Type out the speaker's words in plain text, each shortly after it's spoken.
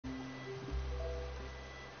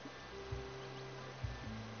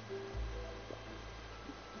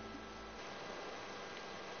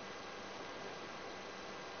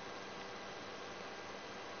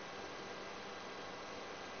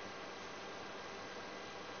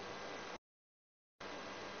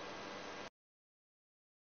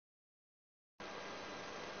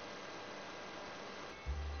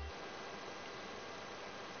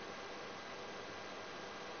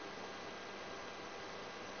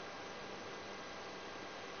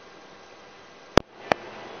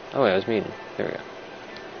Oh, yeah, I was muted. There we go.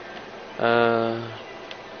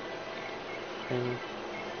 And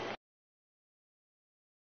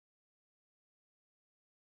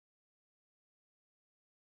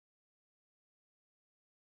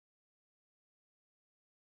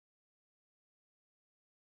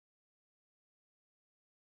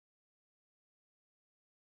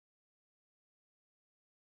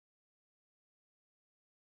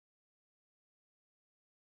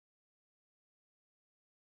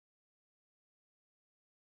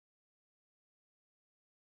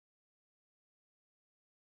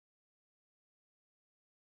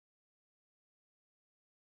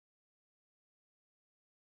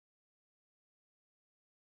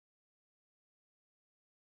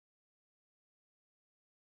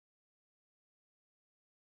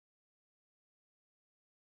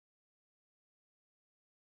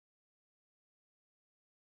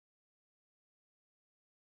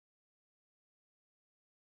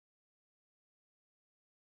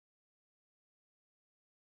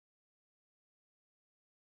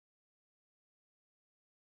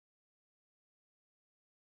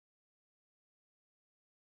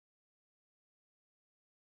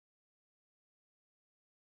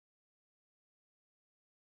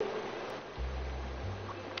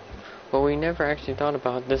well, we never actually thought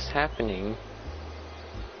about this happening.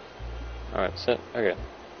 Alright, sit. Okay.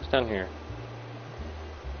 It's down here.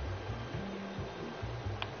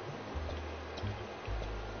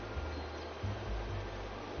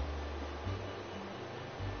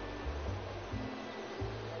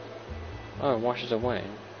 Oh, it washes away.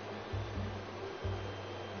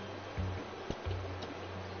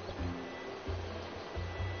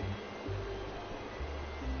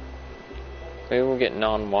 Maybe we'll get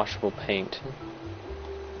non-washable paint.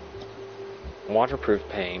 Waterproof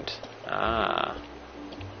paint. Ah.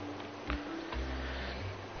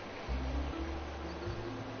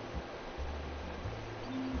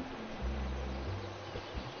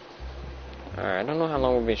 Alright, I don't know how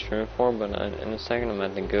long we'll be streaming for, but in a second I'm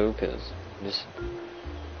going to go, because just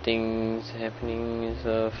things happening and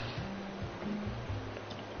stuff.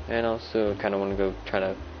 And also kind of want to go try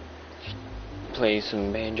to play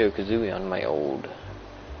some Banjo-Kazooie on my old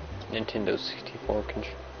Nintendo 64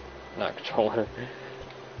 not controller,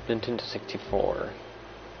 Nintendo 64.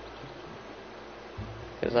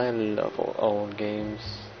 Because I love old games.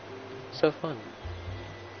 So fun.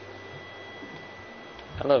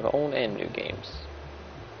 I love old and new games.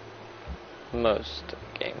 Most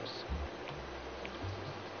games.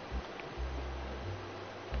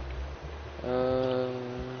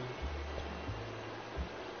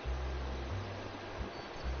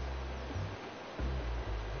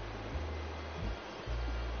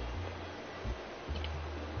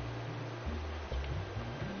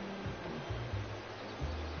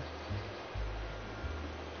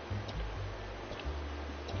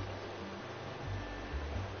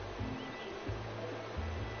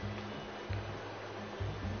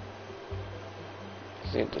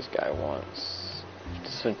 See what this guy wants.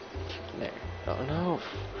 This one. There. Oh no.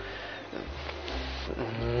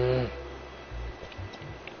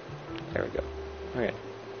 There we go. Okay.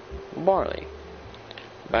 Barley.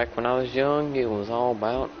 Back when I was young, it was all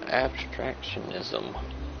about abstractionism.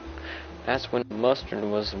 That's when mustard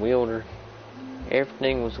was wielder.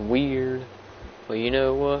 Everything was weird. But you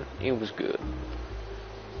know what? It was good.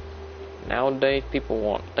 Nowadays, people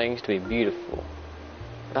want things to be beautiful.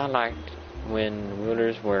 But I liked when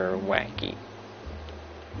wielders were wacky.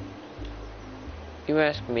 If you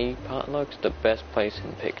ask me, potluck's the best place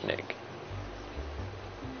in picnic.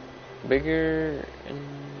 Bigger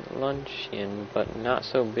in luncheon, but not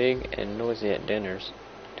so big and noisy at dinners.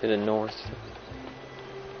 To the north,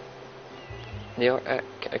 the Art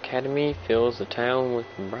Academy fills the town with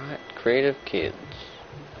bright, creative kids.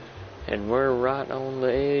 And we're right on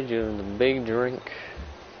the edge of the big drink.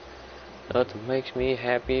 Nothing makes me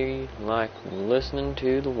happy like listening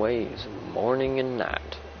to the waves morning and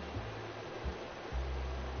night.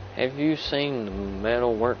 Have you seen the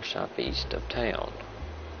metal workshop east of town?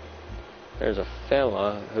 There's a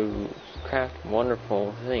fella who crafts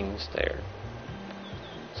wonderful things there.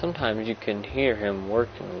 Sometimes you can hear him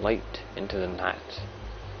working late into the night.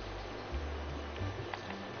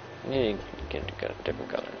 I need to get a different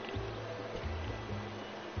color.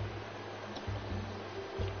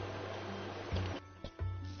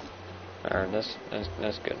 Alright,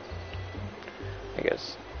 that's good, I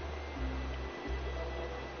guess.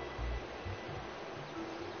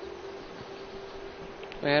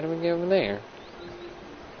 How do we get over there?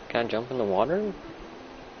 Can I jump in the water?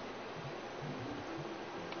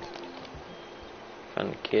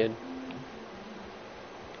 Find a kid.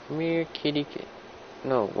 Come here, kitty kid.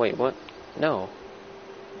 No, wait, what? No.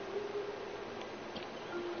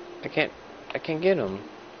 I can't get him.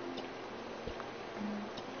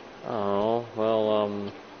 Oh,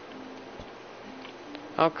 well,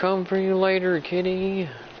 I'll come for you later, kitty.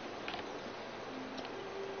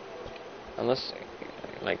 Unless,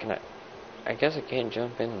 like, I guess I can't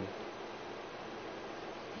jump in.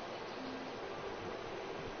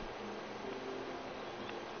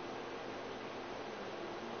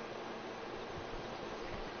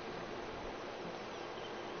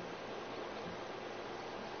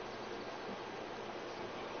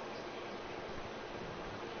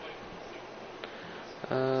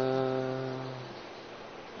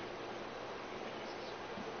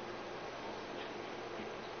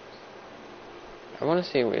 I want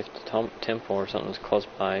to see if the temple or something's close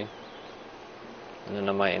by, and then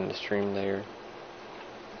I might end the stream there.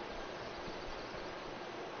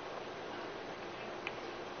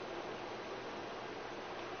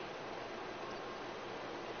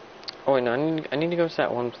 Oh wait, no, I need to go to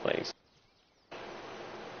that one place.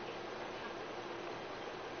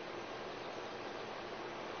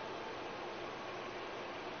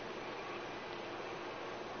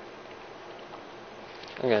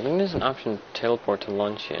 Okay, I think there's an option to teleport to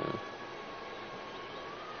luncheon.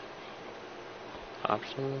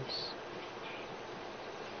 Options?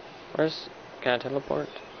 Can I teleport?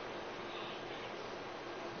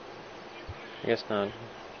 I guess not.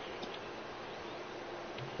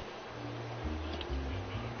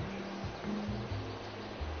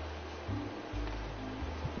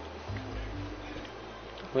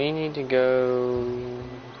 We need to go...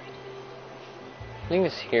 I think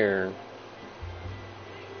it's here.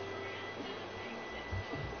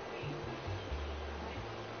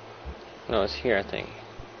 No, it's here, I think.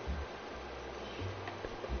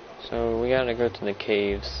 So we gotta go to the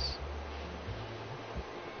caves.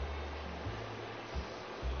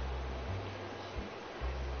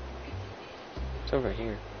 It's over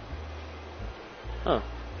here. Huh.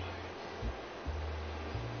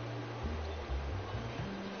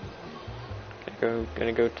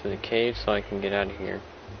 Gotta go to the cave so I can get out of here.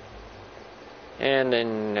 And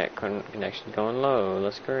then that connection's going low.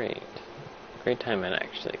 That's great. Great timing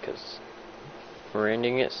actually, because we're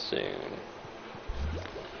ending it soon.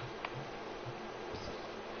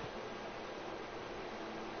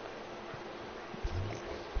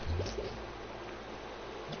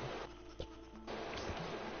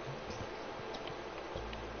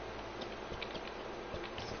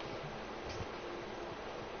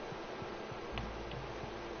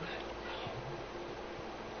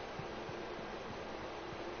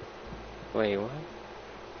 Wait, what?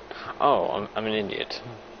 Oh, I'm an idiot.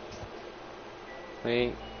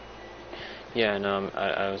 Wait. Yeah, no,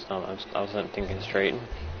 I wasn't thinking straight.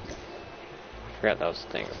 Forgot that was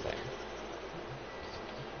the thing over there.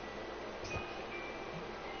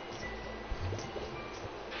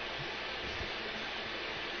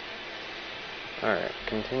 Alright,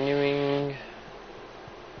 continuing.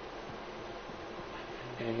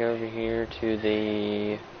 Gonna go over here to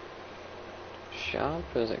the shop.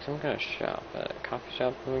 It was like some kind of shop, a coffee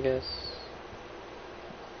shop, I guess.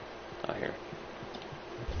 Oh, here.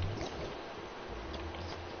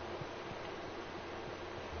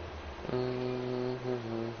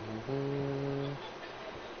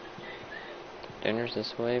 Dinner's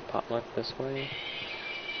this way, potluck this way.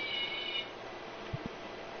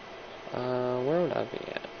 Where would I be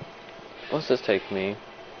at? What's this take me?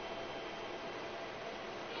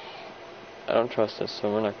 I don't trust this,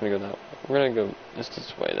 so we're not gonna go that way. We're gonna go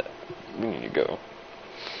this way that we need to go.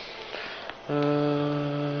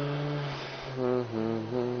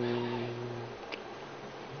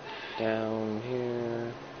 Down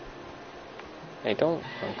here. Hey, don't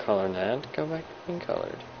uncolor that. Go back to being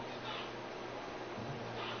colored.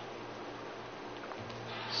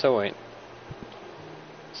 So wait.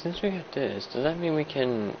 Since we got this, does that mean we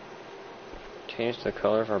can change the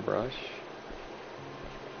color of our brush?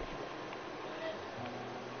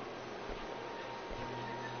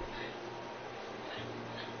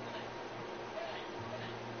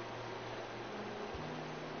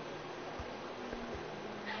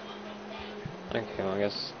 Okay, well I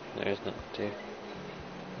guess there's nothing to.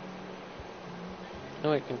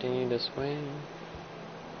 No, wait, continue this way.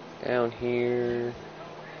 Down here.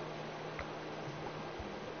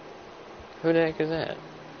 Who the heck is that?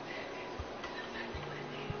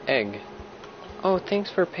 Egg. Oh, thanks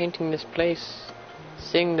for painting this place.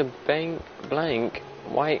 Seeing the blank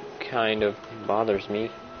white kind of bothers me.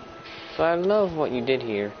 So I love what you did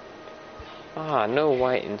here. Ah, no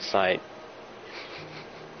white in sight.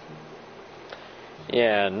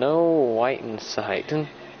 Yeah, no white in sight.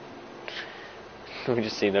 We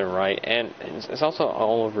just see the right, and it's also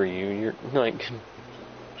all over you. You're like,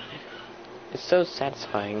 it's so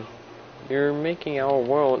satisfying. You're making our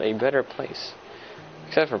world a better place.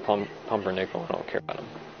 Except for Pumpernickel, I don't care about him.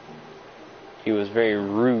 He was very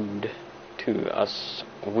rude to us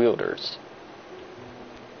wielders.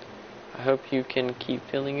 I hope you can keep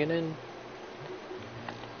filling it in.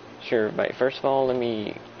 Sure, but first of all,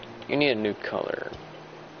 you need a new color.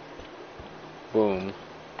 Boom.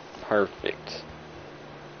 Perfect.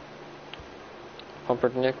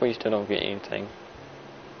 Pumpernickel, you still don't get anything.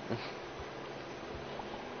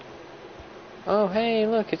 Oh, hey,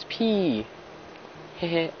 look, it's P.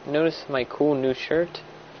 Notice my cool new shirt?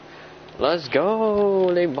 Let's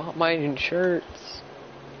go! They bought my new shirts.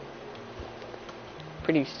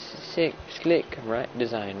 Pretty sick, slick, right?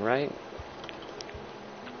 Design, right?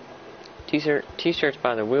 T-shirts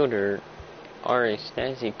by the wielder are a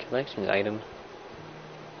snazzy collections item.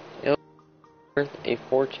 It'll be worth a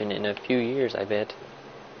fortune in a few years, I bet.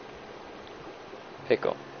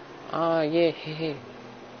 Pickle. Ah, yeah, hey.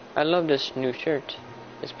 I love this new shirt.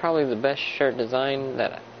 It's probably the best shirt design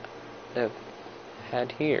that I've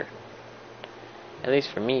had here. At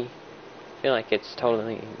least for me. I feel like it's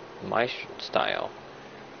totally my style.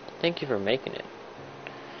 Thank you for making it.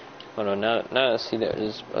 Oh no, now I see that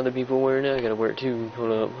there's other people wearing it, I gotta wear it too.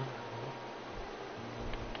 Hold up.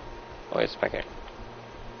 Oh, it's back here.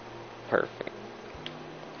 Perfect.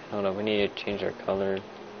 Hold on, we need to change our color.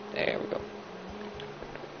 There we go.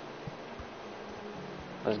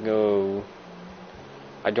 Let's go.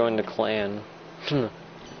 I joined the clan.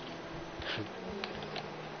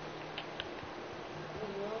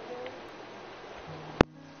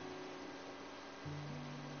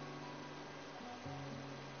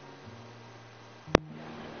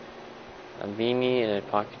 A beanie and a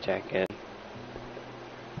pocket jacket.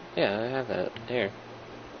 Yeah, I have that. Here.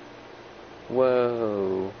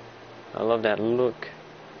 Whoa. I love that look.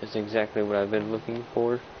 It's exactly what I've been looking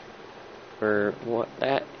for. For what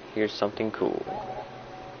that? Here's something cool.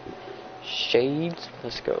 Shades?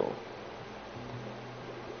 Let's go.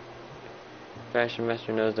 Fashion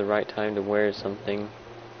Master knows the right time to wear something.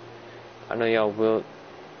 I know you'll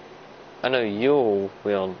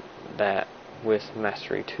wield that with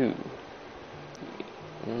mastery too.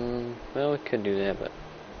 Well, we could do that, but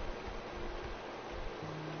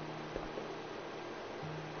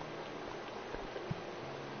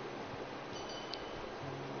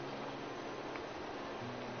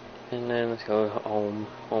and then let's go home.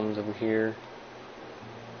 Home's over here.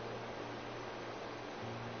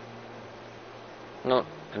 No,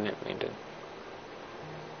 I didn't mean to.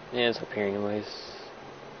 Yeah, it's up here anyways.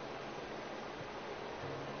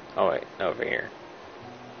 Oh wait, over here.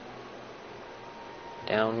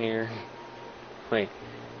 Down here. Wait,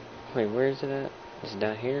 where is it at? Is it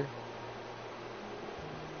down here?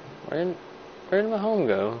 Where did my home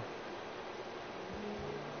go?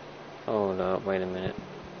 Hold up, wait a minute.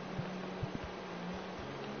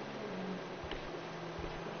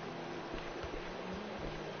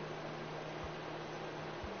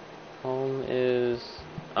 Home is...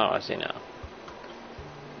 Oh, I see now.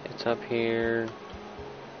 It's up here,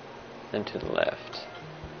 then to the left.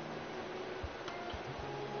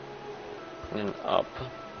 And up.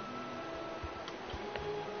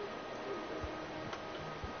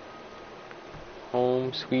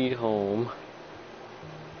 Home, sweet home.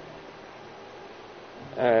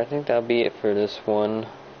 Alright, I think that'll be it for this one.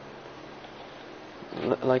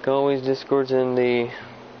 Like always, Discord's in the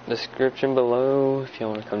description below if you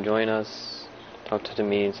want to come join us, talk to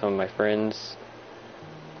me and some of my friends.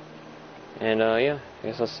 And yeah, I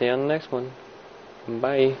guess I'll see you on the next one.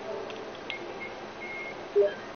 Bye.